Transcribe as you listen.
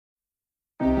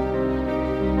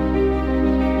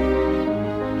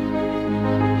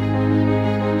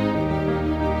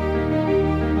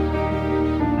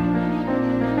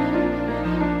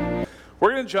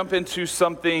going to jump into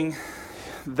something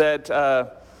that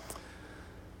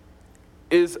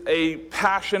is a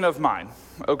passion of mine,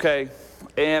 okay?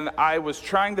 And I was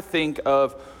trying to think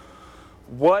of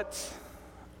what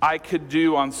I could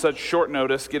do on such short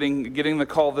notice, getting the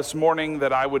call this morning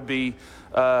that I would be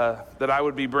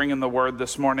bringing the word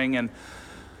this morning. And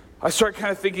I started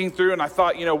kind of thinking through, and I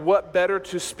thought, what better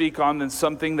to speak on than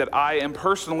something that I am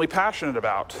personally passionate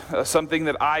about, something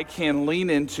that I can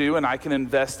lean into and I can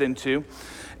invest into.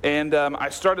 And I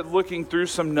started looking through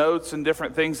some notes and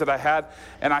different things that I had,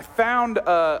 and I found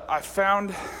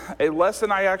a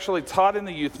lesson I actually taught in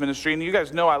the youth ministry. And you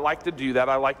guys know I like to do that.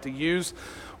 I like to use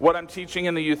what I'm teaching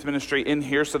in the youth ministry in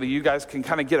here so that you guys can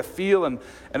kind of get a feel and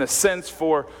a sense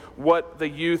for what the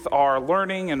youth are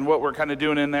learning and what we're kind of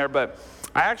doing in there. But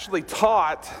I actually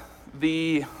preached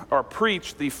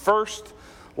the first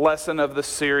lesson of the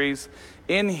series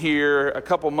in here a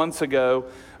couple months ago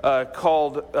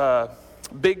called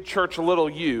Big Church, Little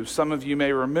You. Some of you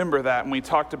may remember that, and we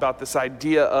talked about this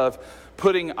idea of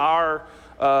putting our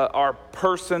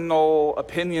personal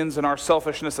opinions and our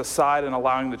selfishness aside and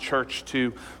allowing the church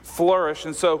to flourish.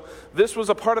 And so this was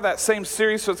a part of that same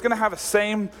series, so it's going to have the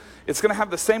same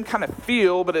kind of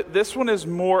feel, but this one is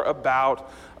more about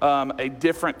a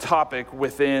different topic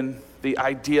within the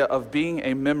idea of being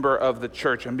a member of the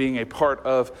church and being a part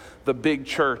of the big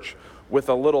church with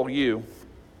a little you.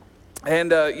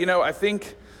 And I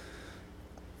think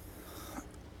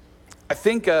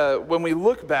when we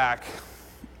look back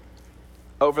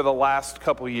over the last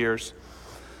couple years,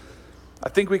 I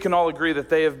think we can all agree that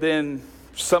they have been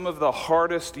some of the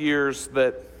hardest years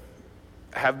that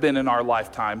have been in our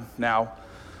lifetime. Now,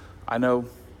 I know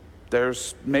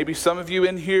there's maybe some of you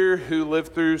in here who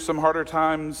lived through some harder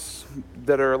times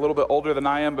that are a little bit older than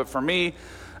I am, but for me,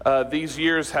 these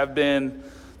years have been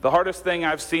the hardest thing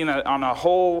I've seen on a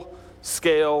whole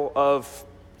scale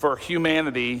for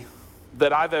humanity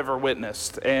that I've ever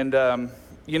witnessed. And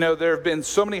there have been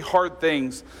so many hard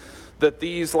things that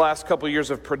these last couple years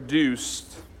have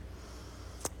produced.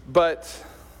 But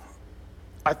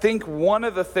I think one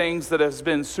of the things that has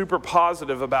been super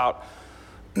positive about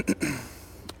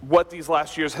what these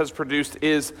last years has produced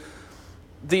is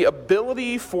the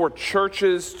ability for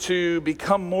churches to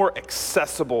become more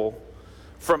accessible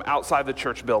from outside the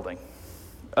church building.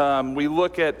 We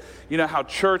look at, how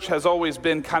church has always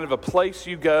been kind of a place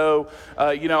you go.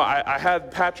 I had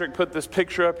Patrick put this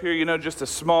picture up here, just a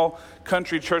small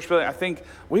country church building. I think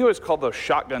we always call those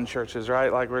shotgun churches,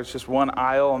 right? Like where it's just one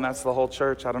aisle and that's the whole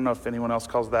church. I don't know if anyone else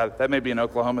calls that. That may be an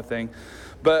Oklahoma thing.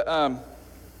 But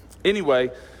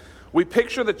anyway, we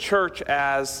picture the church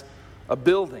as a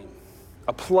building,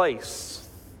 a place.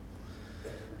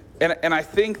 And I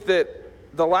think that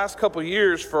the last couple of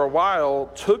years, for a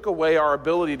while, took away our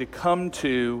ability to come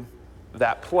to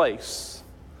that place.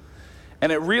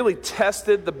 And it really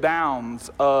tested the bounds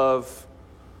of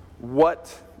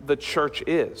what the church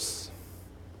is.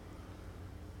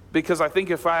 Because I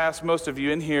think if I ask most of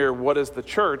you in here, what is the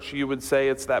church? You would say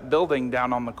it's that building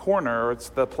down on the corner, or it's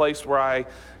the place where I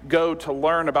go to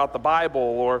learn about the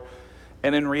Bible.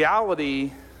 And in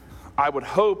reality, I would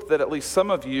hope that at least some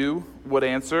of you would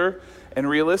answer, and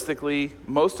realistically,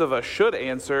 most of us should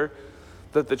answer,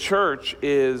 that the church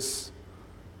is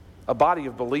a body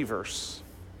of believers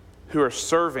who are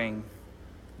serving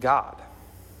God.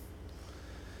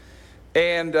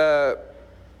 And,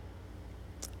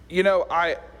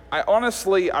 I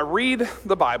honestly, I read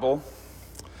the Bible,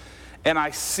 and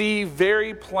I see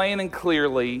very plain and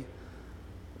clearly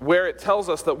where it tells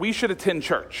us that we should attend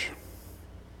church.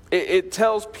 It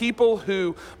tells people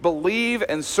who believe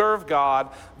and serve God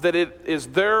that it is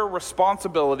their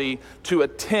responsibility to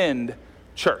attend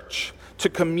church, to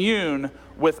commune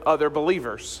with other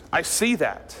believers. I see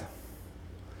that.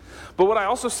 But what I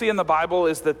also see in the Bible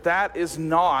is that is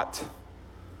not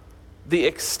the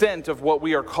extent of what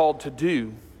we are called to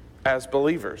do as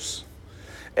believers.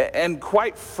 And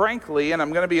quite frankly, and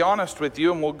I'm going to be honest with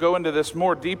you, and we'll go into this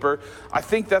more deeper, I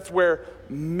think that's where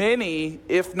many,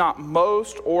 if not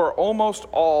most, or almost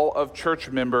all of church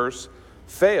members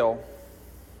fail.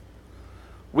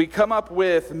 We come up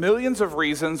with millions of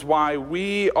reasons why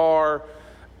we are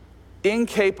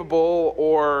incapable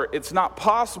or it's not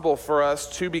possible for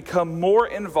us to become more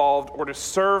involved or to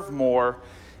serve more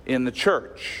in the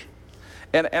church.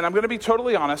 And I'm going to be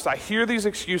totally honest, I hear these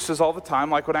excuses all the time,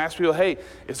 like when I ask people, hey,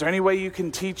 is there any way you can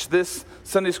teach this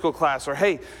Sunday school class? Or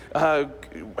hey,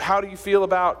 how do you feel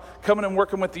about coming and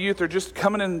working with the youth, or just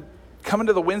coming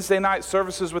to the Wednesday night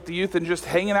services with the youth and just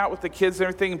hanging out with the kids and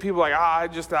everything? And people are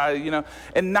like,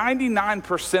 and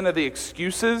 99% of the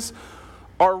excuses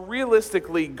are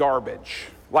realistically garbage.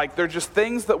 Like, they're just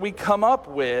things that we come up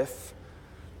with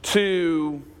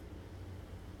to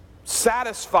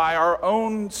satisfy our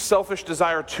own selfish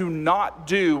desire to not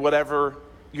do whatever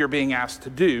you're being asked to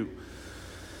do.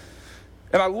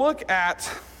 And I look at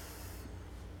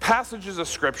passages of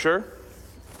Scripture,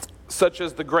 such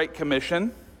as the Great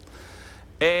Commission,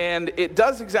 and it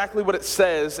does exactly what it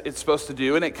says it's supposed to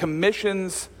do, and it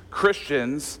commissions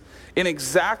Christians in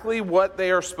exactly what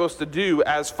they are supposed to do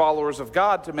as followers of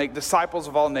God, to make disciples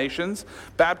of all nations,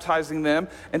 baptizing them,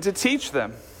 and to teach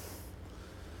them.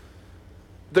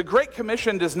 The Great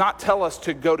Commission does not tell us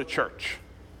to go to church.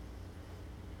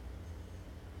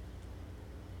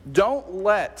 Don't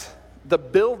let the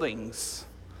buildings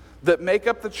that make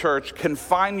up the church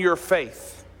confine your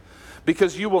faith,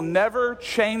 because you will never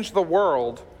change the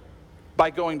world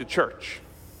by going to church.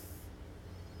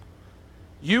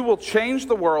 You will change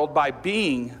the world by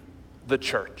being the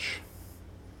church.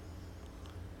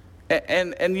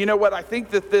 And you know what? I think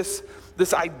that this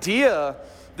idea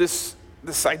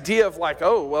of like,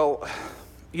 oh, well,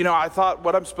 you know, I thought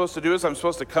what I'm supposed to do is I'm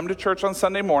supposed to come to church on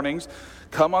Sunday mornings,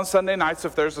 come on Sunday nights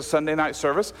if there's a Sunday night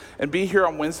service, and be here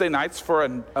on Wednesday nights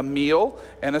for a meal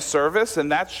and a service,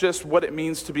 and that's just what it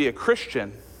means to be a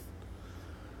Christian.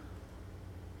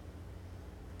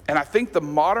 And I think the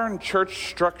modern church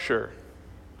structure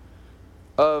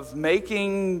of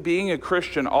making being a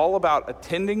Christian all about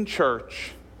attending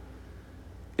church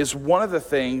is one of the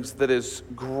things that is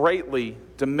greatly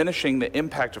diminishing the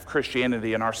impact of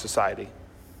Christianity in our society.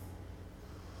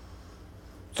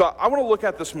 So I want to look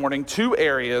at this morning 2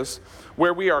 areas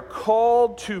where we are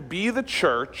called to be the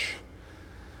church,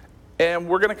 and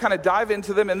we're going to kind of dive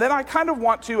into them. And then I kind of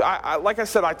want to, like I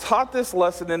said, I taught this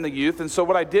lesson in the youth, and so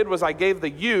what I did was I gave the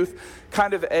youth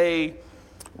kind of a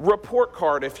report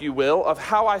card, if you will, of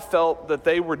how I felt that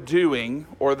they were doing,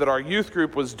 or that our youth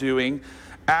group was doing,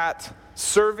 at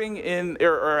serving in,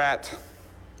 or at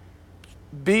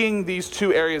being these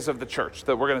 2 areas of the church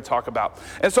that we're going to talk about.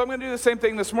 And so I'm going to do the same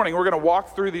thing this morning. We're going to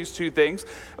walk through these 2 things,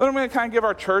 and then I'm going to kind of give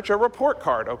our church a report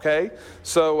card, okay?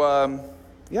 So,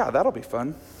 yeah, that'll be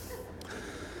fun.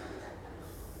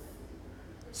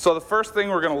 So the first thing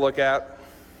we're going to look at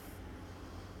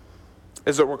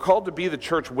is that we're called to be the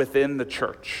church within the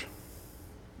church.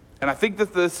 And I think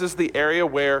that this is the area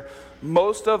where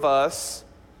most of us,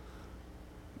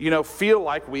 you know, feel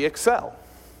like we excel.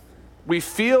 We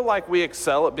feel like we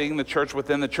excel at being the church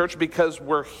within the church because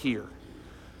we're here.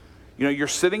 You know, you're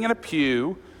sitting in a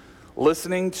pew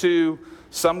listening to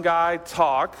some guy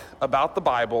talk about the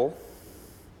Bible.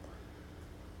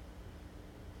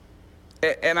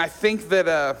 And I think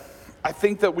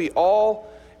that we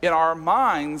all, in our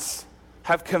minds,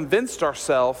 have convinced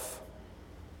ourselves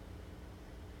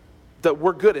that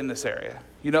we're good in this area.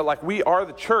 You know, like we are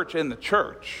the church in the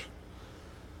church.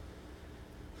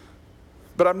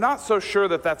 But I'm not so sure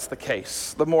that that's the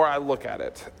case the more I look at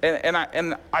it.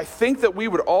 And I think that we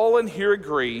would all in here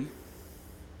agree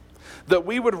that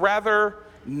we would rather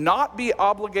not be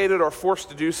obligated or forced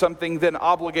to do something than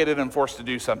obligated and forced to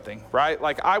do something, right?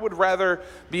 Like, I would rather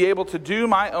be able to do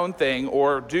my own thing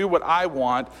or do what I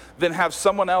want than have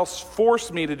someone else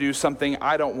force me to do something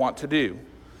I don't want to do.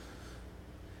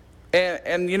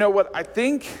 And you know what? I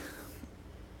think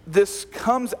this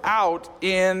comes out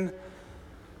in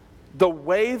the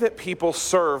way that people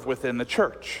serve within the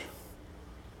church.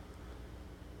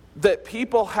 That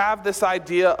people have this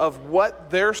idea of what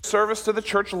their service to the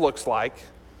church looks like.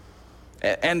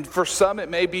 And for some, it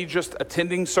may be just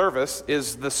attending service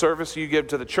is the service you give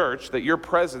to the church, that your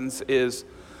presence is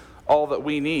all that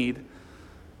we need.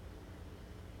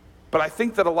 But I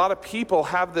think that a lot of people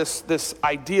have this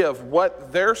idea of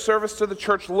what their service to the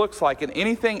church looks like, and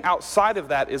anything outside of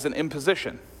that is an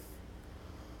imposition.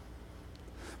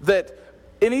 That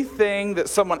anything that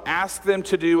someone asks them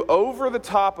to do over the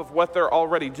top of what they're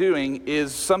already doing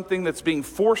is something that's being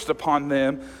forced upon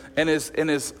them and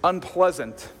is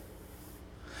unpleasant.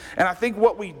 And I think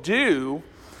what we do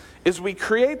is we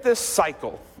create this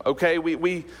cycle, okay?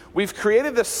 We've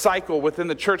created this cycle within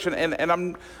the church, and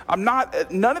I'm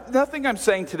not, nothing I'm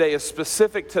saying today is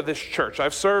specific to this church.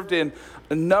 I've served in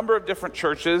a number of different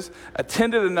churches,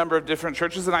 attended a number of different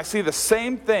churches, and I see the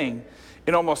same thing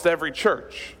in almost every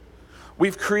church.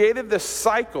 We've created this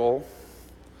cycle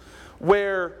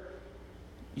where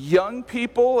young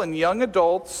people and young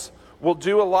adults will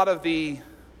do a lot of the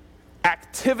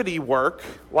activity work,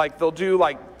 like they'll do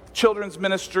like children's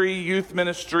ministry, youth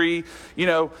ministry,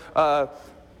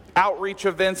 outreach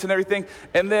events and everything,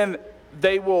 and then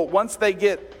they will, once they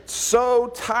get so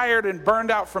tired and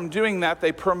burned out from doing that,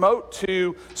 they promote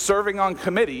to serving on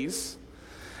committees.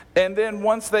 And then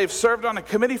once they've served on a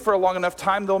committee for a long enough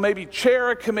time, they'll maybe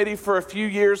chair a committee for a few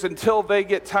years until they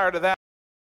get tired of that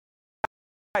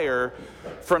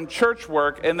from church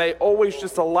work, and they always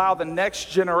just allow the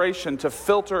next generation to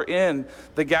filter in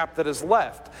the gap that is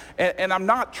left. And I'm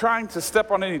not trying to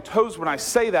step on any toes when I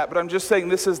say that, but I'm just saying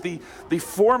this is the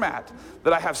format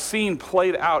that I have seen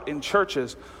played out in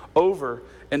churches over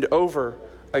and over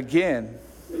again.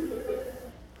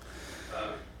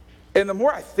 And the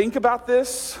more I think about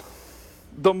this,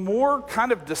 the more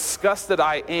kind of disgusted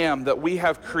I am that we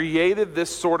have created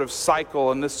this sort of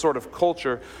cycle and this sort of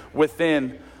culture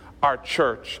within our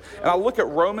church. And I'll look at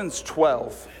Romans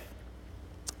 12.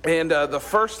 And the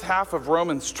first half of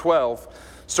Romans 12,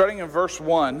 starting in verse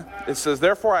 1, it says,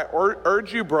 "Therefore I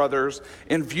urge you, brothers,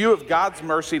 in view of God's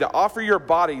mercy, to offer your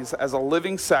bodies as a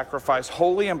living sacrifice,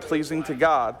 holy and pleasing to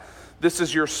God. This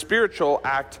is your spiritual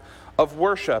act of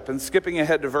worship." And skipping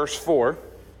ahead to verse 4,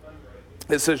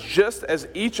 it says, "Just as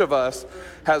each of us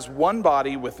has one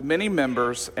body with many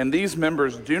members, and these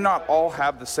members do not all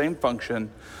have the same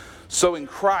function, so in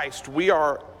Christ we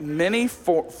are many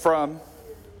form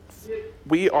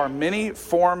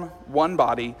one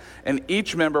body, and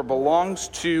each member belongs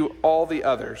to all the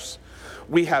others.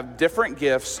 We have different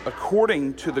gifts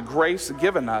according to the grace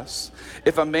given us.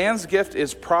 If a man's gift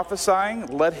is prophesying,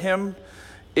 let him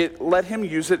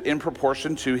use it in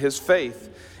proportion to his faith.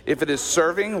 If it is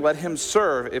serving, let him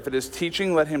serve. If it is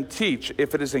teaching, let him teach.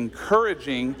 If it is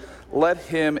encouraging, let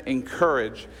him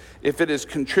encourage. If it is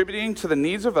contributing to the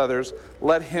needs of others,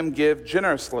 let him give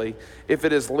generously. If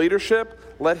it is leadership,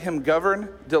 let him govern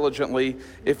diligently.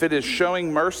 If it is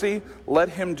showing mercy, let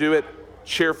him do it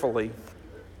cheerfully."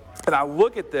 And I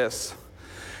look at this,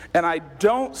 and I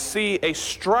don't see a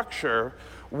structure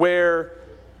where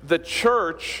the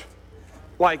church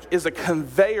is a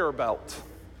conveyor belt,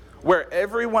 where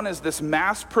everyone is this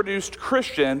mass-produced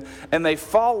Christian and they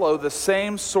follow the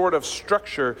same sort of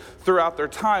structure throughout their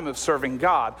time of serving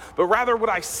God. But rather what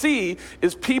I see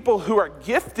is people who are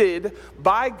gifted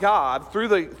by God through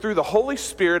the Holy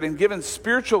Spirit and given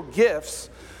spiritual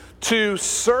gifts to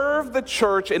serve the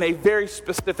church in a very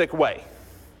specific way.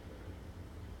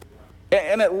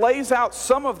 And it lays out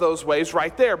some of those ways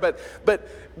right there. But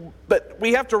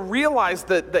we have to realize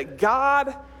that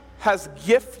God has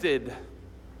gifted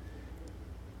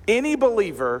any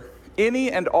believer,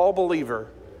 any and all believer,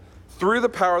 through the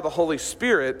power of the Holy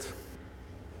Spirit.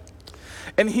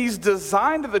 And He's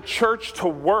designed the church to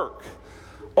work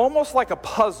almost like a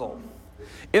puzzle,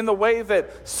 in the way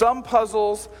that some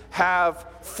puzzles have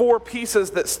 4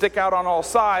 pieces that stick out on all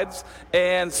sides,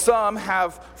 and some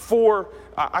have 4,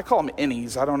 I call them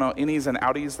innies. I don't know, innies and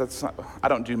outies. I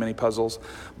don't do many puzzles.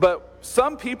 But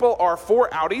some people are 4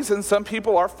 outies and some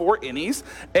people are 4 innies,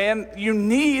 and you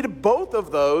need both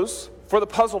of those for the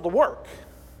puzzle to work.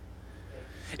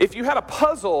 If you had a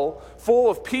puzzle full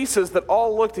of pieces that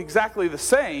all looked exactly the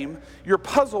same, your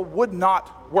puzzle would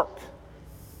not work.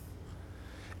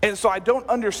 And so I don't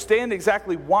understand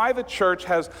exactly why the church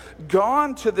has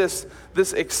gone to this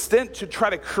extent to try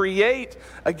to create,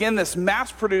 again, this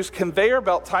mass-produced conveyor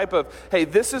belt type of, hey,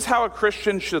 this is how a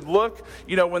Christian should look.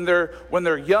 You know, when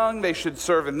they're young, they should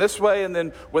serve in this way, and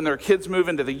then when their kids move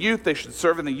into the youth, they should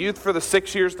serve in the youth for the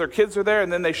 6 years their kids are there,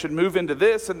 and then they should move into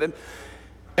this, and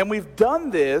we've done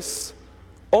this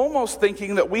almost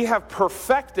thinking that we have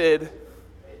perfected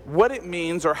what it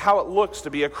means or how it looks to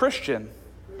be a Christian.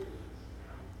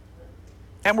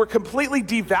 And we're completely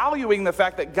devaluing the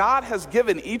fact that God has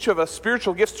given each of us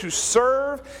spiritual gifts to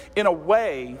serve in a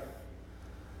way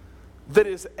that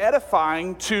is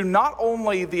edifying to not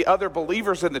only the other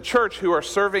believers in the church who are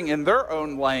serving in their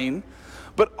own lane,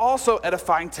 but also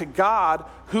edifying to God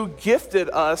who gifted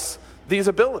us these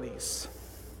abilities.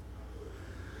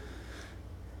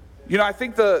 You know, I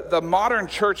think the modern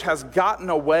church has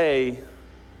gotten away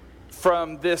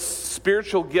from this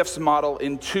spiritual gifts model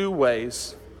in 2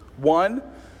 ways. One,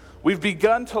 we've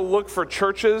begun to look for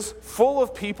churches full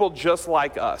of people just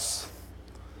like us.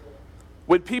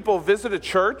 When people visit a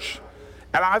church,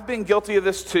 and I've been guilty of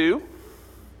this too,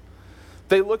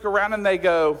 they look around and they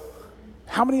go,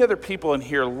 how many other people in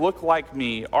here look like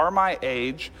me, are my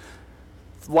age,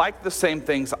 like the same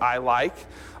things I like?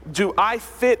 Do I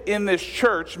fit in this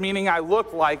church, meaning I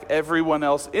look like everyone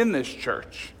else in this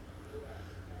church?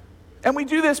 And we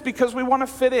do this because we want to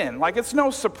fit in. Like, it's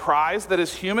no surprise that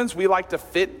as humans, we like to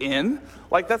fit in.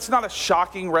 Like, that's not a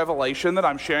shocking revelation that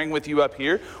I'm sharing with you up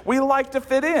here. We like to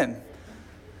fit in.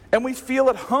 And we feel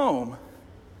at home.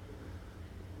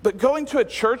 But going to a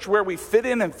church where we fit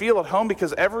in and feel at home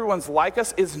because everyone's like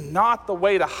us is not the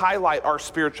way to highlight our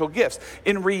spiritual gifts.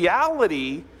 In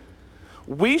reality,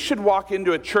 we should walk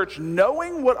into a church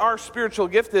knowing what our spiritual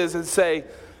gift is and say,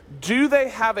 do they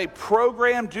have a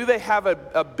program? Do they have an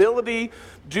ability?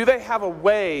 Do they have a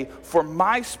way for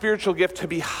my spiritual gift to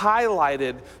be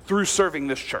highlighted through serving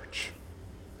this church?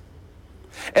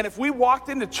 And if we walked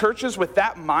into churches with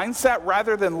that mindset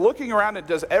rather than looking around and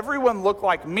does everyone look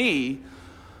like me,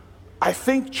 I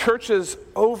think churches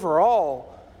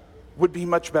overall would be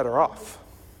much better off.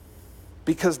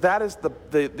 Because that is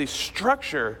the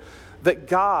structure that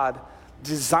God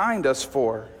designed us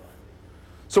for.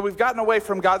 So we've gotten away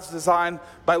from God's design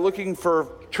by looking for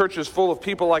churches full of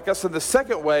people like us. And the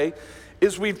second way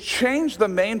is we've changed the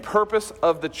main purpose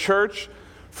of the church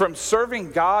from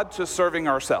serving God to serving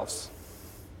ourselves.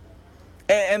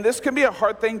 And this can be a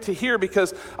hard thing to hear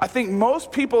because I think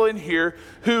most people in here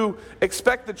who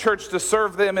expect the church to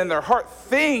serve them in their heart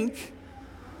think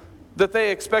that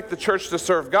they expect the church to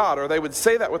serve God, or they would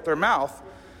say that with their mouth.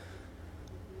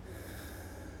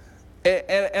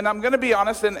 And I'm going to be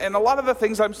honest, and a lot of the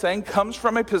things I'm saying comes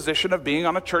from a position of being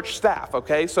on a church staff,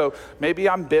 okay? So maybe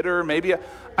I'm bitter, maybe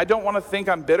I don't want to think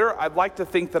I'm bitter. I'd like to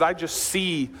think that I just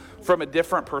see from a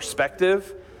different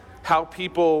perspective how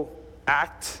people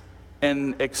act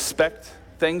and expect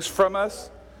things from us.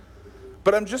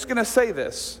 But I'm just going to say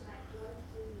this.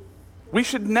 We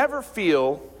should never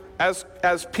feel,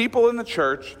 as people in the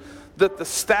church, that the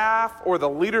staff or the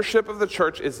leadership of the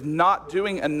church is not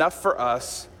doing enough for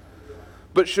us,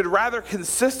 but should rather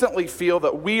consistently feel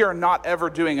that we are not ever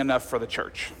doing enough for the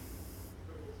church.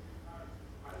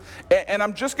 And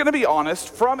I'm just going to be honest,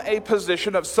 from a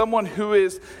position of someone who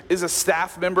is a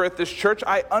staff member at this church,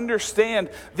 I understand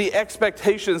the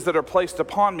expectations that are placed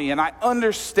upon me, and I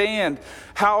understand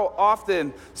how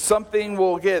often something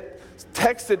will get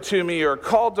texted to me or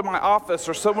called to my office,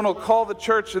 or someone will call the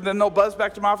church and then they'll buzz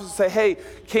back to my office and say, hey,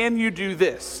 can you do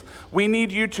this? We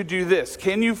need you to do this.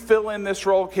 Can you fill in this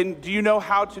role? Do you know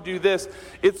how to do this?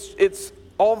 It's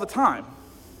all the time.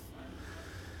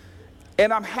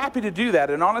 And I'm happy to do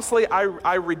that. And honestly,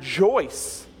 I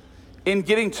rejoice in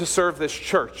getting to serve this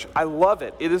church. I love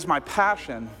it. It is my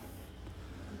passion.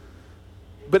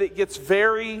 But it gets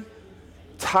very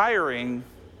tiring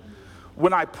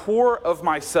when I pour of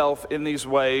myself in these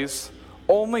ways,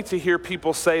 only to hear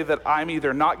people say that I'm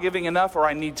either not giving enough or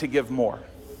I need to give more.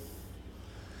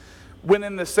 When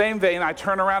in the same vein, I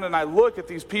turn around and I look at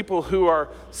these people who are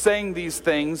saying these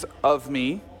things of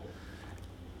me,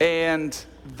 and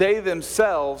they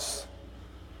themselves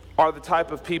are the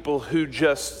type of people who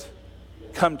just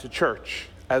come to church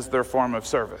as their form of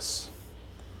service.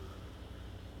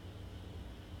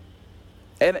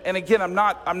 And again, I'm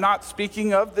not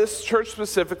speaking of this church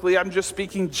specifically. I'm just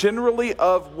speaking generally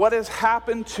of what has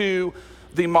happened to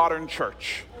the modern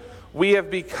church. We have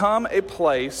become a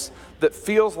place that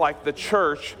feels like the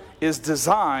church is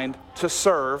designed to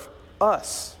serve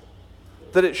us,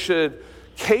 that it should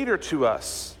cater to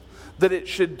us, that it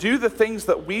should do the things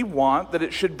that we want, that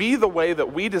it should be the way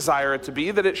that we desire it to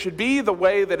be, that it should be the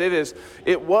way that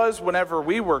it was whenever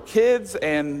we were kids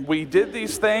and we did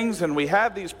these things and we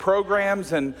had these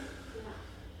programs, and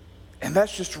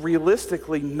that's just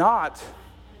realistically not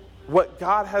what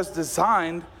God has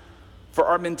designed for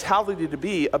our mentality to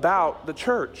be about the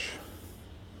church.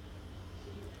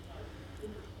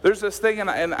 There's this thing,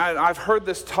 and I've heard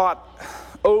this taught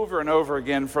over and over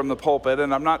again from the pulpit,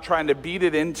 and I'm not trying to beat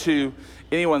it into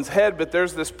anyone's head, but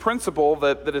there's this principle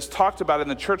that is talked about in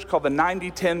the church called the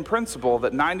 90-10 principle,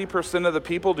 that 90% of the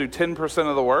people do 10%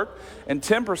 of the work, and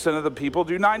 10% of the people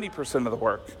do 90% of the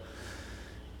work.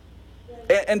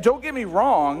 And don't get me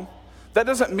wrong, that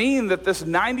doesn't mean that this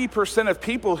 90% of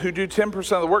people who do 10%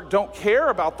 of the work don't care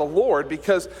about the Lord,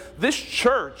 because this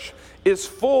church is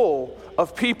full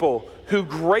of people who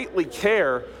greatly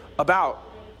care about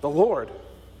the Lord.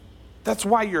 That's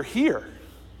why you're here.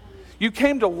 You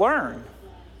came to learn.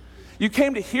 You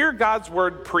came to hear God's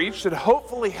word preached and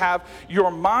hopefully have your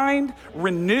mind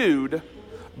renewed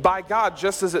by God,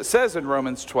 just as it says in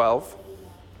Romans 12.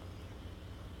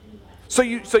 So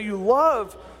you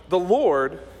love the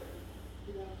Lord,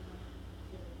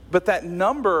 but that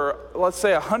number, let's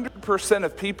say 100%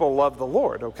 of people love the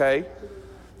Lord, okay?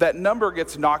 That number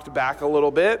gets knocked back a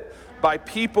little bit by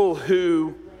people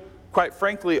who, quite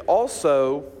frankly,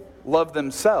 also love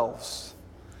themselves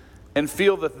and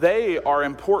feel that they are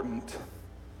important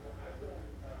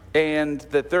and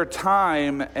that their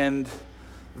time and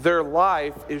their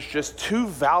life is just too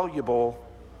valuable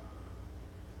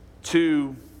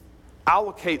to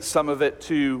allocate some of it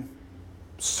to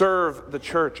serve the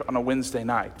church on a Wednesday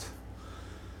night.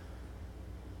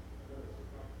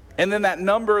 And then that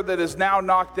number that is now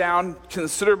knocked down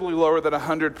considerably lower than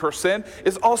 100%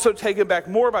 is also taken back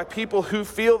more by people who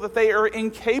feel that they are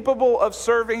incapable of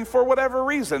serving for whatever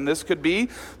reason. This could be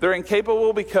they're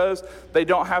incapable because they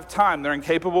don't have time. They're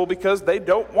incapable because they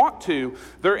don't want to.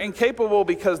 They're incapable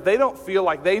because they don't feel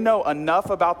like they know enough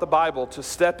about the Bible to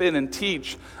step in and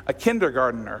teach a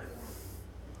kindergartner.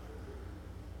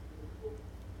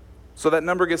 So that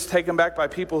number gets taken back by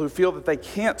people who feel that they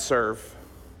can't serve.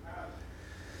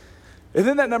 And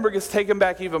then that number gets taken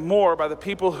back even more by the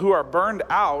people who are burned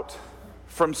out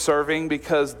from serving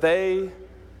because they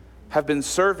have been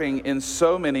serving in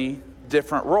so many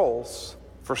different roles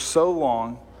for so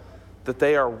long that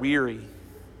they are weary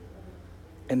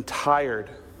and tired.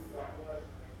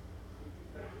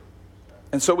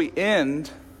 And so we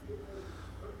end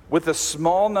with a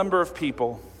small number of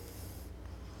people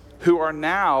who are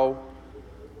now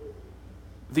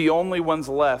the only ones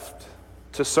left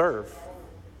to serve.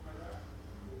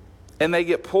 And they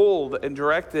get pulled and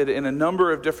directed in a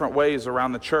number of different ways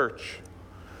around the church.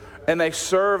 And they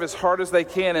serve as hard as they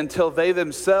can until they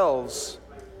themselves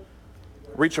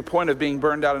reach a point of being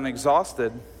burned out and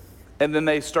exhausted. And then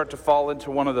they start to fall into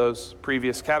one of those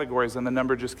previous categories, and the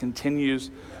number just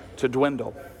continues to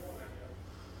dwindle.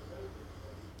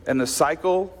 And the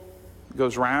cycle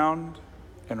goes round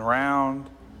and round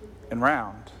and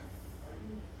round.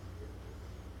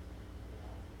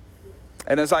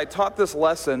 And as I taught this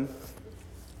lesson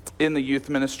in the youth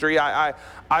ministry, I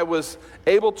was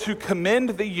able to commend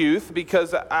the youth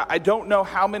because I don't know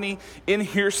how many in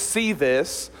here see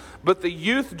this, but the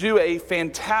youth do a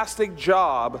fantastic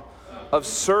job of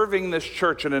serving this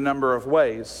church in a number of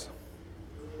ways.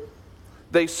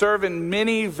 They serve in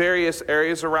many various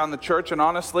areas around the church, and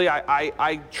honestly,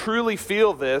 I truly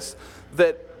feel this,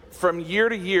 that from year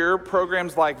to year,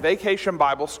 programs like Vacation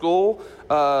Bible School,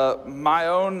 my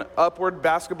own Upward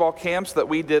basketball camps that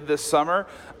we did this summer,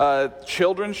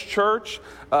 Children's Church,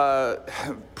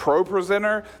 Pro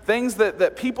Presenter, things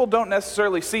that people don't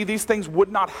necessarily see. These things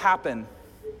would not happen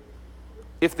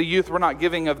if the youth were not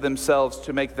giving of themselves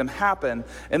to make them happen.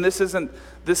 And this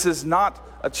is not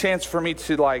a chance for me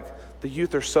to the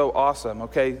youth are so awesome,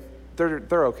 okay?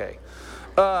 They're okay.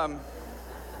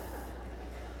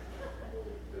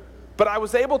 But I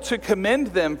was able to commend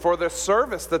them for the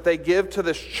service that they give to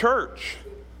this church.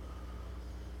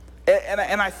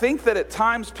 And I think that at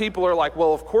times people are like,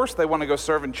 well, of course they want to go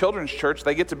serve in children's church.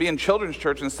 They get to be in children's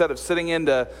church instead of sitting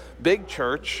into big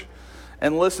church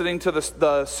and listening to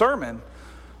the sermon.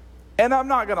 And I'm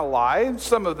not going to lie,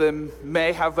 some of them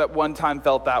may have at one time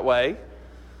felt that way.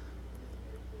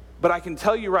 But I can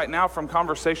tell you right now from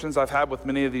conversations I've had with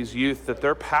many of these youth that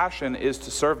their passion is to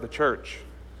serve the church.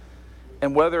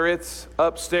 And whether it's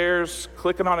upstairs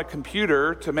clicking on a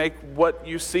computer to make what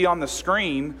you see on the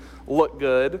screen look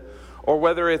good, or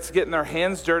whether it's getting their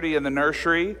hands dirty in the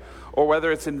nursery, or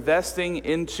whether it's investing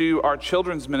into our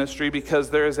children's ministry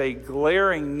because there is a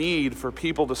glaring need for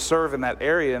people to serve in that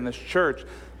area in this church,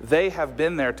 they have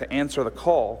been there to answer the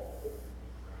call.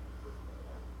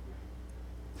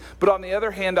 But on the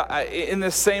other hand, in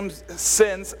this same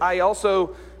sense, I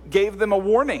also gave them a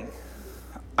warning.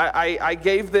 I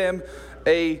gave them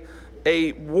a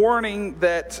warning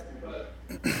that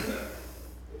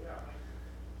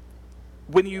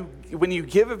when you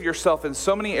give of yourself in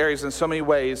so many areas, in so many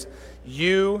ways,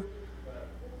 you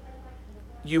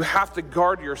have to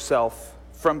guard yourself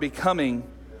from becoming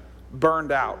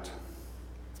burned out.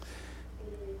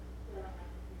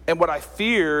 And what I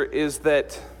fear is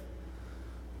that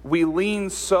we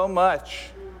lean so much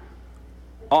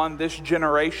on this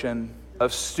generation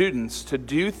of students to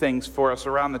do things for us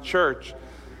around the church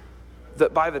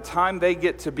that by the time they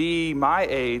get to be my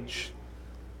age,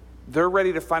 they're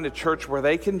ready to find a church where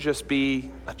they can just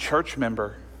be a church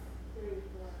member.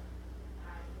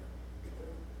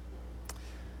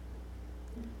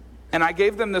 And I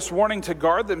gave them this warning to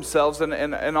guard themselves, and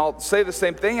I'll say the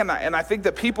same thing, and I think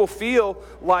that people feel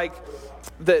like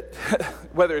that,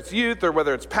 whether it's youth or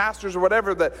whether it's pastors or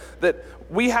whatever, that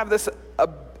we have this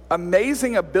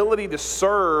amazing ability to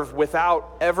serve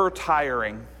without ever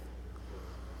tiring.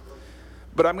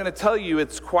 But I'm going to tell you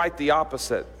it's quite the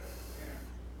opposite.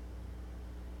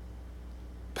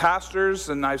 Pastors,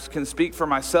 and I can speak for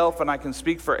myself and I can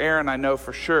speak for Aaron, I know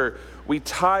for sure, we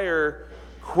tire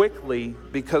quickly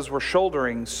because we're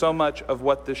shouldering so much of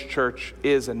what this church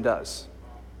is and does.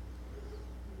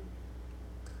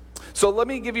 So let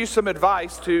me give you some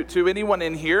advice to anyone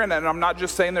in here, and I'm not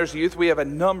just saying there's youth. We have a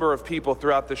number of people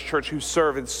throughout this church who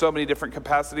serve in so many different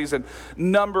capacities, and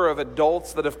number of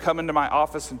adults that have come into my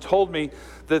office and told me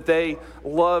that they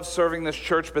love serving this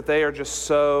church, but they are just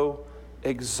so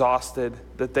exhausted,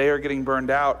 that they are getting burned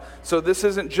out. So this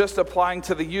isn't just applying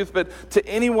to the youth, but to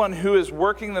anyone who is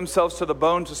working themselves to the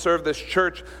bone to serve this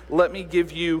church. Let me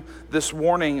give you this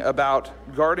warning about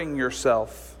guarding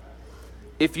yourself.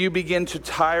 If you begin to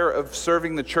tire of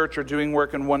serving the church or doing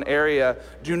work in one area,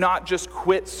 do not just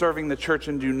quit serving the church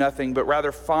and do nothing, but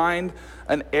rather find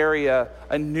an area,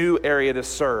 a new area to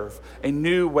serve, a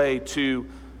new way to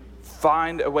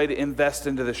find a way to invest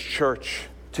into this church,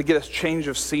 to get a change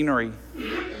of scenery.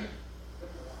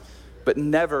 But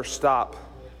never stop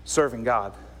serving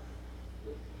God.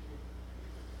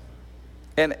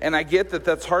 And I get that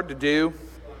that's hard to do.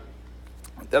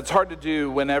 That's hard to do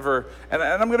whenever, and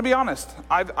I'm going to be honest,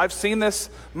 I've seen this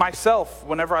myself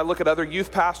whenever I look at other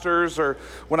youth pastors or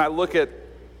when I look at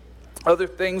other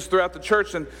things throughout the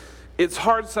church. And it's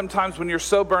hard sometimes when you're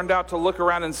so burned out to look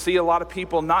around and see a lot of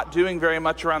people not doing very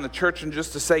much around the church and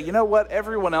just to say, you know what,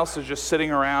 everyone else is just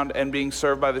sitting around and being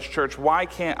served by this church. Why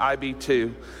can't I be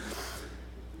too?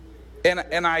 And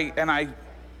I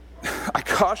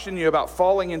caution you about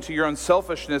falling into your own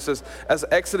selfishness, as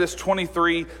Exodus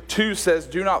 23:2 says,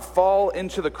 do not fall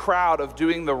into the crowd of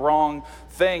doing the wrong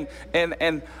thing.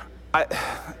 And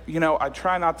I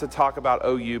try not to talk about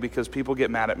OU because people get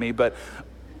mad at me, but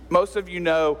most of you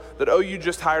know that OU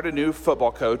just hired a new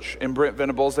football coach in Brent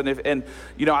Venables, and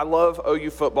I love OU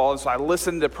football, and so I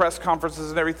listen to press conferences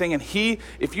and everything, and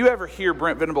if you ever hear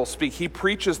Brent Venables speak, he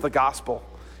preaches the gospel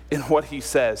in what he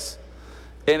says.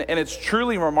 And it's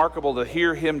truly remarkable to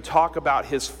hear him talk about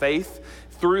his faith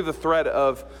through the thread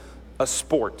of a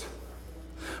sport.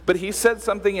 But he said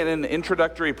something in an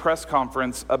introductory press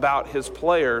conference about his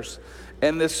players,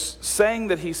 and this saying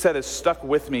that he said has stuck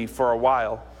with me for a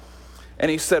while.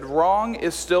 And he said, wrong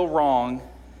is still wrong,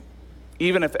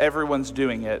 even if everyone's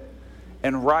doing it,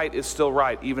 and right is still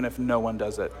right, even if no one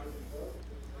does it.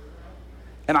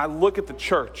 And I look at the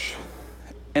church,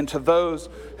 and to those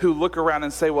who look around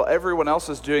and say, well, everyone else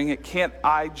is doing it, can't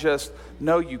I just?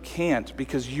 No, you can't,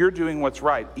 because you're doing what's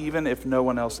right, even if no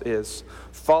one else is.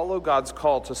 Follow God's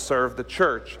call to serve the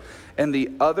church. And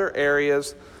the other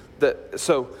areas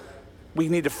so we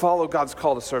need to follow God's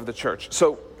call to serve the church.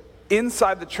 So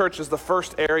inside the church is the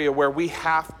first area where we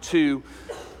have to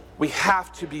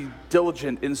be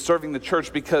diligent in serving the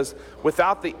church, because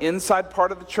without the inside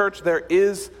part of the church, there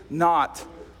is not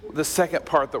the second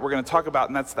part that we're going to talk about,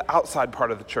 and that's the outside part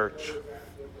of the church.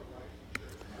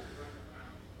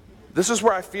 This is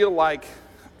where I feel like,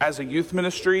 as a youth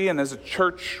ministry and as a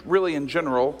church really in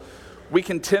general, we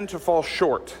can tend to fall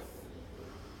short,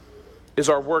 is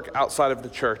our work outside of the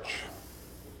church.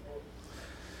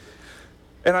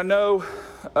 And I know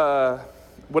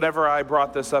whenever I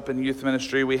brought this up in youth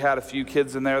ministry, we had a few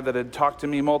kids in there that had talked to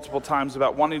me multiple times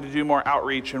about wanting to do more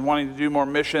outreach and wanting to do more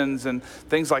missions and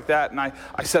things like that. And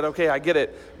I said, okay, I get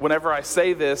it. Whenever I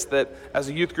say this, that as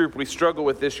a youth group we struggle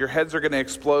with this, your heads are going to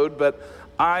explode, but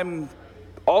I'm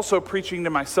also preaching to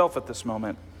myself at this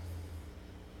moment.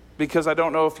 Because I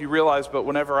don't know if you realize, but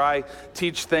whenever I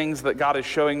teach things that God is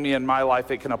showing me in my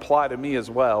life, it can apply to me as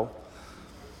well.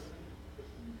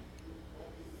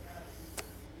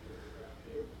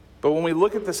 But when we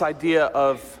look at this idea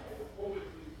of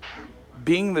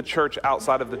being the church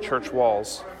outside of the church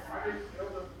walls,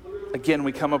 again,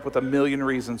 we come up with a million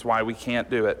reasons why we can't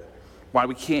do it, why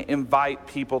we can't invite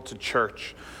people to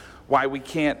church, why we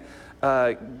can't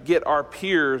get our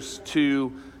peers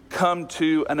to come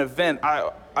to an event.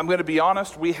 I'm going to be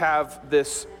honest, we have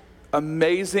this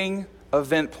amazing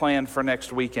event planned for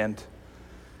next weekend.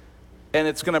 And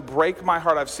it's going to break my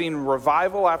heart. I've seen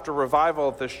revival after revival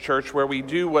at this church where we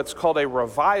do what's called a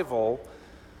revival,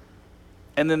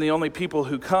 and then the only people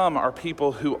who come are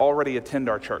people who already attend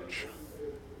our church.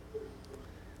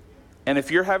 And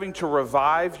if you're having to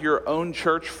revive your own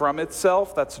church from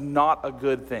itself, that's not a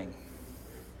good thing.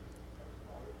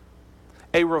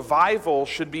 A revival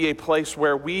should be a place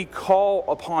where we call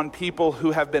upon people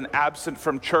who have been absent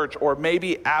from church or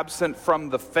maybe absent from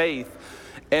the faith,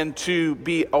 and to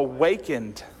be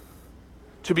awakened,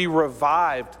 to be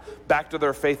revived back to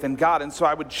their faith in God. And so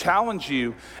I would challenge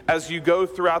you as you go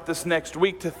throughout this next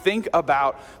week to think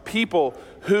about people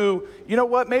who, you know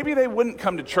what, maybe they wouldn't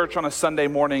come to church on a Sunday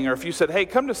morning, or if you said, hey,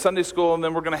 come to Sunday school and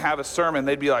then we're going to have a sermon,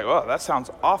 they'd be like, oh, that sounds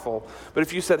awful. But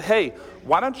if you said, hey,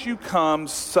 why don't you come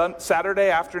Saturday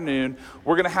afternoon,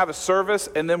 we're going to have a service,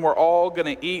 and then we're all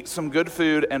going to eat some good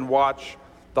food and watch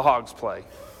the Hogs play.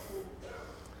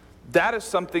 That is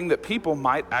something that people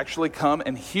might actually come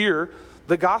and hear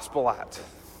the gospel at.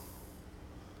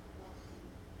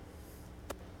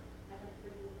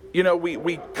 You know,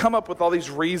 we come up with all these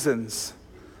reasons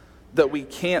that we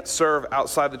can't serve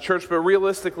outside the church. But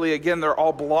realistically, again, they're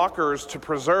all blockers to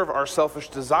preserve our selfish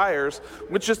desires,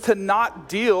 which is to not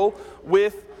deal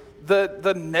with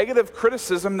the negative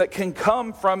criticism that can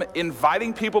come from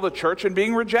inviting people to church and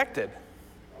being rejected.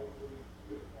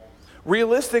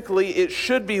 Realistically, it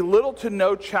should be little to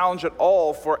no challenge at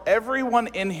all for everyone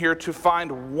in here to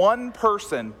find one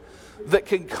person that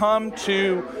can come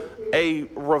to a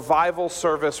revival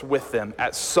service with them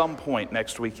at some point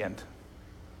next weekend.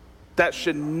 That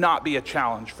should not be a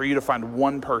challenge for you to find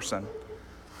one person.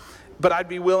 But I'd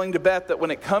be willing to bet that when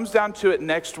it comes down to it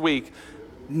next week,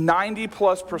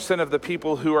 90+% of the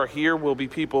people who are here will be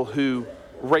people who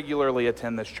regularly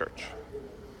attend this church.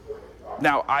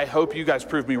 Now, I hope you guys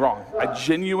prove me wrong. I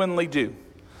genuinely do.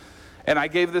 And I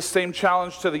gave this same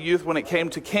challenge to the youth when it came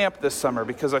to camp this summer,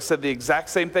 because I said the exact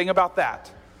same thing about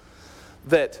that.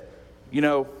 That,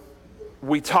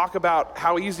 we talk about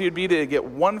how easy it'd be to get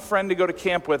one friend to go to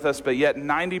camp with us, but yet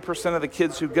 90% of the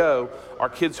kids who go are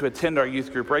kids who attend our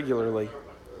youth group regularly.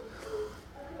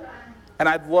 And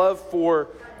I'd love for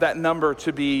that number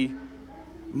to be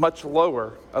much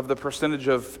lower of the percentage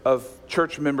of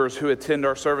church members who attend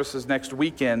our services next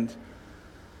weekend.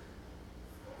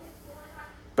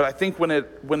 But I think when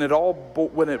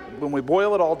we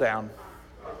boil it all down,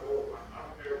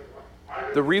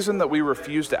 the reason that we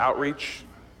refuse to outreach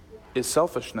is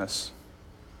selfishness.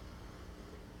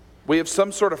 We have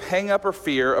some sort of hang up or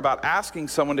fear about asking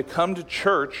someone to come to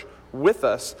church with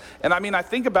us. And I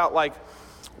think about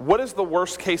what is the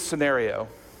worst case scenario?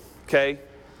 Okay?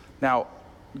 Now,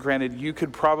 granted, you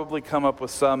could probably come up with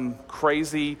some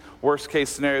crazy worst case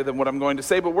scenario than what I'm going to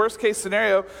say, but worst case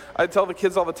scenario, I tell the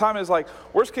kids all the time, is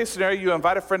worst case scenario, you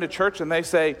invite a friend to church and they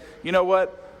say, you know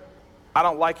what? I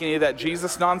don't like any of that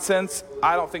Jesus nonsense.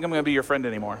 I don't think I'm going to be your friend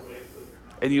anymore.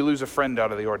 And you lose a friend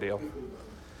out of the ordeal.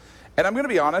 And I'm going to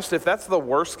be honest, if that's the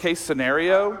worst case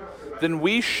scenario, then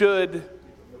we should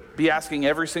be asking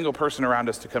every single person around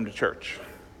us to come to church.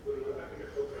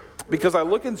 Because I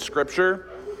look in Scripture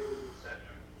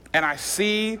and I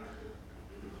see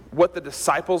what the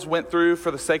disciples went through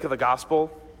for the sake of the gospel.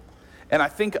 And I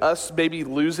think us maybe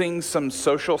losing some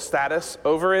social status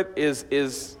over it is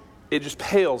it just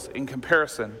pales in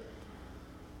comparison.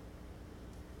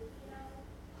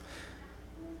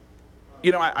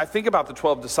 I think about the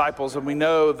 12 disciples, and we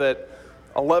know that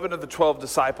 11 of the 12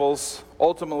 disciples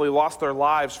ultimately lost their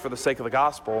lives for the sake of the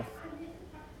gospel.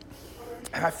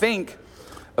 And I think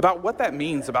about what that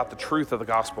means about the truth of the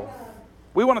gospel.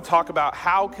 We want to talk about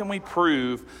how can we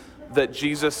prove that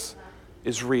Jesus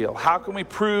is real? How can we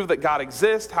prove that God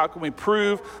exists? How can we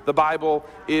prove the Bible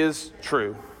is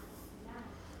true?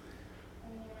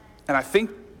 And I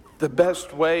think the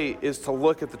best way is to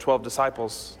look at the 12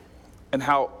 disciples and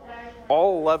how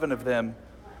all 11 of them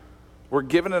were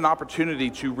given an opportunity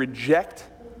to reject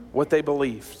what they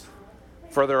believed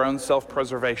for their own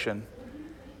self-preservation.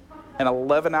 And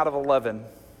 11 out of 11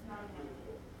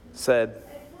 said,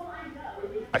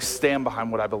 I stand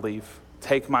behind what I believe.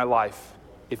 Take my life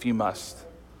if you must.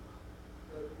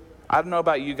 I don't know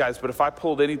about you guys, but if I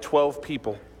pulled any 12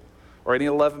 people or any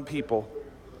 11 people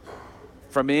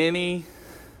from any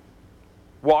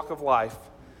walk of life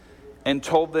and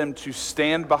told them to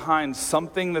stand behind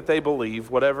something that they believe,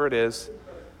 whatever it is,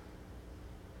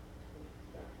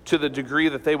 to the degree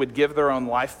that they would give their own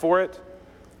life for it,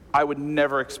 I would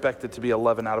never expect it to be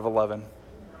 11 out of 11.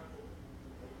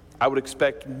 I would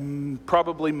expect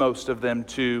probably most of them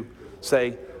to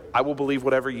say, I will believe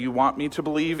whatever you want me to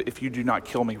believe if you do not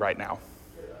kill me right now.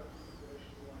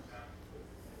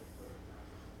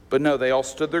 But no, they all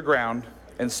stood their ground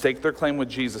and staked their claim with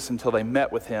Jesus until they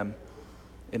met with him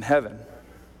in heaven.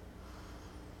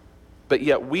 But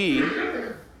yet we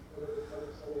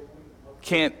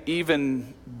can't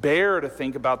even bear to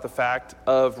think about the fact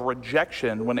of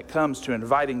rejection when it comes to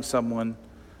inviting someone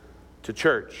to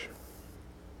church.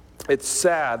 It's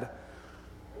sad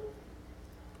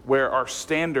where our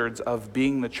standards of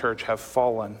being the church have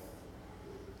fallen.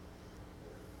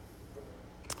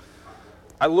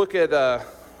 I look at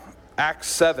Acts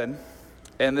 7,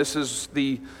 and this is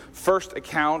the first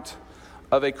account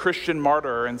of a Christian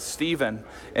martyr, and Stephen.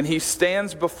 And he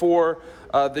stands before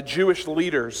the Jewish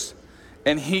leaders,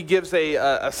 and he gives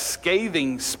a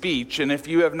scathing speech. And if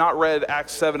you have not read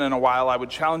Acts 7 in a while, I would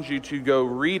challenge you to go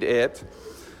read it.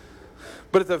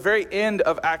 But at the very end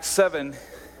of Acts 7,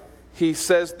 he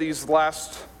says these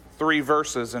last three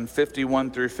verses in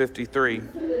 51 through 53.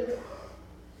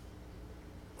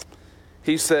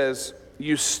 He says,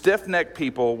 you stiff-necked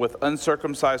people with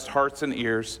uncircumcised hearts and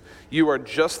ears, you are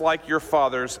just like your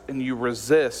fathers, and you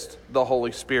resist the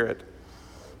Holy Spirit.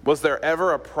 Was there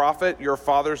ever a prophet your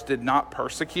fathers did not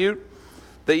persecute?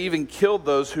 They even killed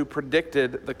those who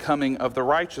predicted the coming of the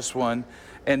righteous one,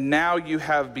 and now you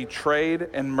have betrayed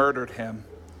and murdered him.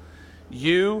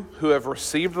 You who have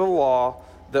received the law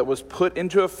that was put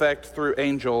into effect through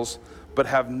angels, but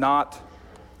have not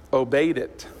obeyed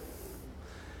it."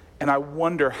 And I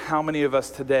wonder how many of us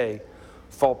today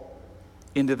fall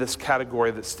into this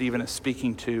category that Stephen is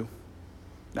speaking to.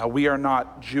 Now, we are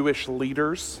not Jewish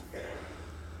leaders,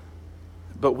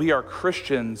 but we are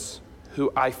Christians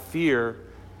who I fear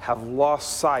have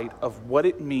lost sight of what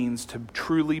it means to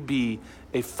truly be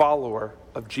a follower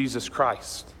of Jesus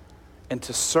Christ and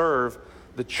to serve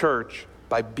the church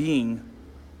by being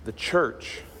the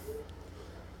church.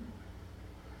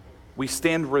 We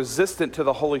stand resistant to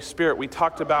the Holy Spirit. We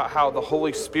talked about how the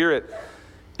Holy Spirit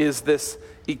is this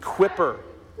equipper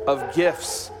of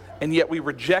gifts, and yet we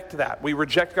reject that. We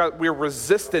reject God. We're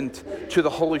resistant to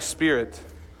the Holy Spirit.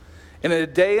 And in a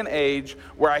day and age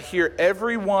where I hear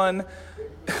everyone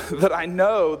that I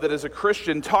know that is a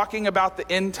Christian talking about the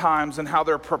end times and how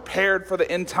they're prepared for the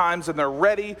end times and they're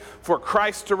ready for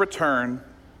Christ to return,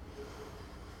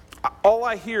 all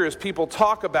I hear is people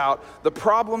talk about the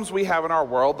problems we have in our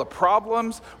world, the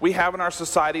problems we have in our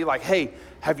society, like, hey,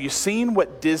 have you seen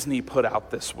what Disney put out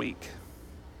this week?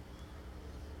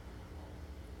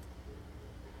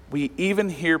 We even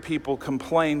hear people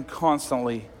complain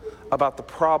constantly about the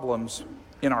problems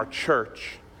in our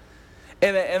church.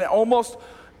 And almost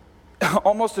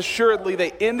assuredly,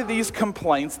 they end these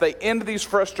complaints, they end these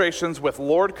frustrations with,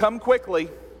 "Lord, come quickly.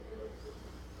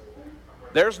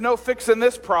 There's no fixing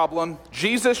this problem.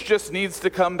 Jesus just needs to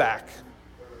come back."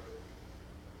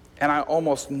 And I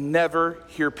almost never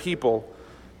hear people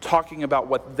talking about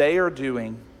what they are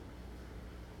doing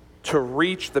to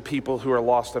reach the people who are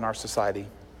lost in our society,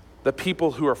 the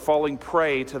people who are falling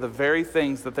prey to the very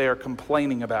things that they are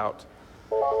complaining about.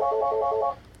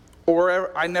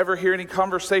 Or I never hear any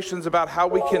conversations about how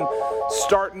we can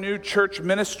start new church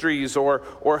ministries or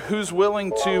who's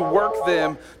willing to work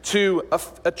them to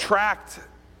attract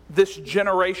this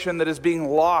generation that is being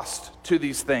lost to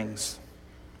these things.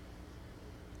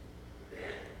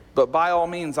 But by all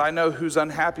means, I know who's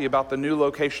unhappy about the new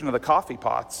location of the coffee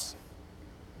pots.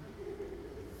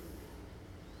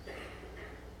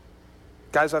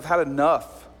 Guys, I've had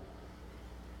enough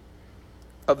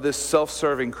of this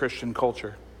self-serving Christian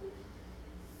culture.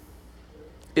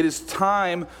 It is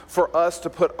time for us to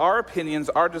put our opinions,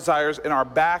 our desires in our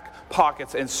back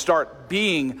pockets and start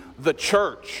being the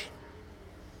church.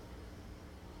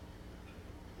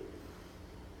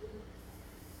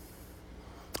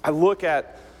 I look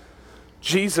at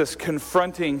Jesus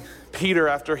confronting Peter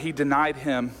after he denied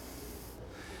him,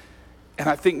 and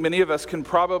I think many of us can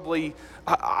probably,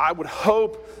 I would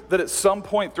hope that at some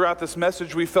point throughout this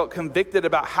message we felt convicted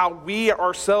about how we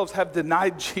ourselves have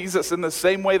denied Jesus in the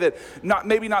same way that,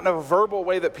 maybe not in a verbal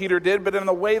way that Peter did, but in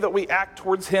the way that we act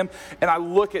towards him. And I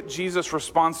look at Jesus'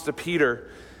 response to Peter,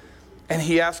 and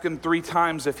he asked him 3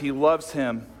 times if he loves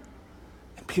him.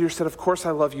 And Peter said, "Of course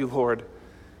I love you, Lord."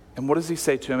 And what does he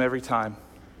say to him every time?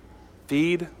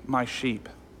 "Feed my sheep."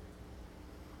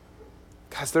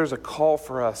 Guys, there's a call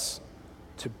for us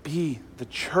to be the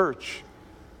church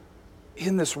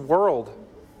in this world.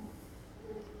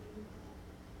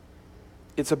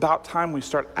 It's about time we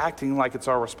start acting like it's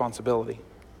our responsibility.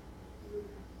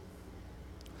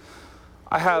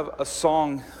 I have a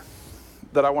song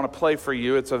that I want to play for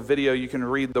you. It's a video. You can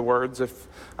read the words. If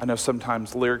I know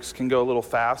sometimes lyrics can go a little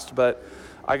fast, but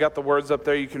I got the words up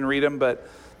there. You can read them. But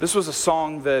this was a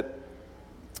song that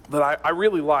I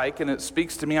really like, and it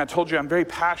speaks to me. I told you I'm very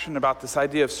passionate about this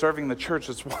idea of serving the church.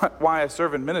 It's why I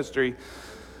serve in ministry.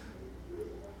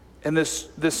 And this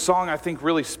song, I think,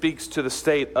 really speaks to the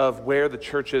state of where the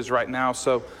church is right now.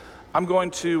 So I'm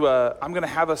going to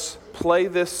have us play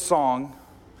this song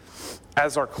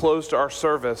as our close to our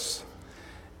service.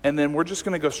 And then we're just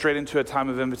going to go straight into a time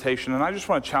of invitation. And I just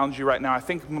want to challenge you right now. I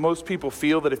think most people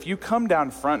feel that if you come down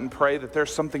front and pray that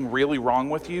there's something really wrong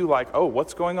with you, like, oh,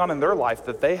 what's going on in their life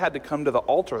that they had to come to the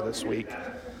altar this week.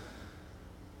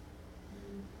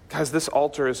 Guys, this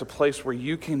altar is a place where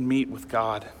you can meet with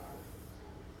God.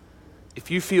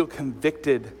 If you feel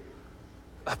convicted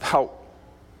about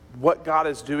what God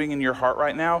is doing in your heart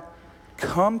right now,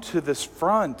 come to this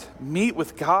front, meet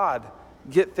with God,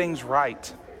 get things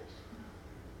right.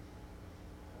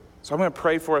 So I'm going to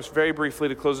pray for us very briefly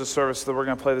to close the service, so that we're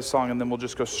going to play this song, and then we'll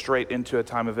just go straight into a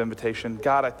time of invitation.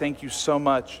 God, I thank you so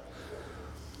much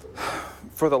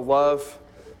for the love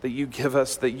that you give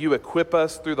us, that you equip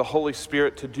us through the Holy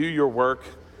Spirit to do your work.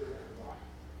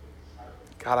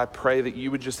 God, I pray that you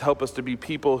would just help us to be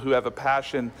people who have a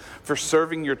passion for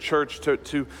serving your church,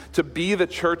 to be the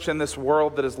church in this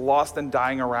world that is lost and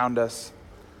dying around us.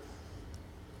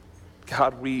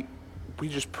 God, we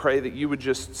just pray that you would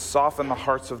just soften the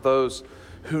hearts of those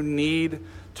who need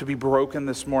to be broken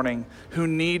this morning, who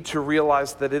need to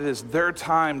realize that it is their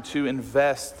time to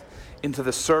invest into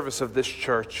the service of this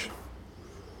church.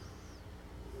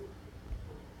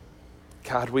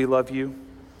 God, we love you.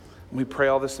 We pray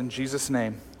all this in Jesus'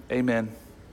 name. Amen.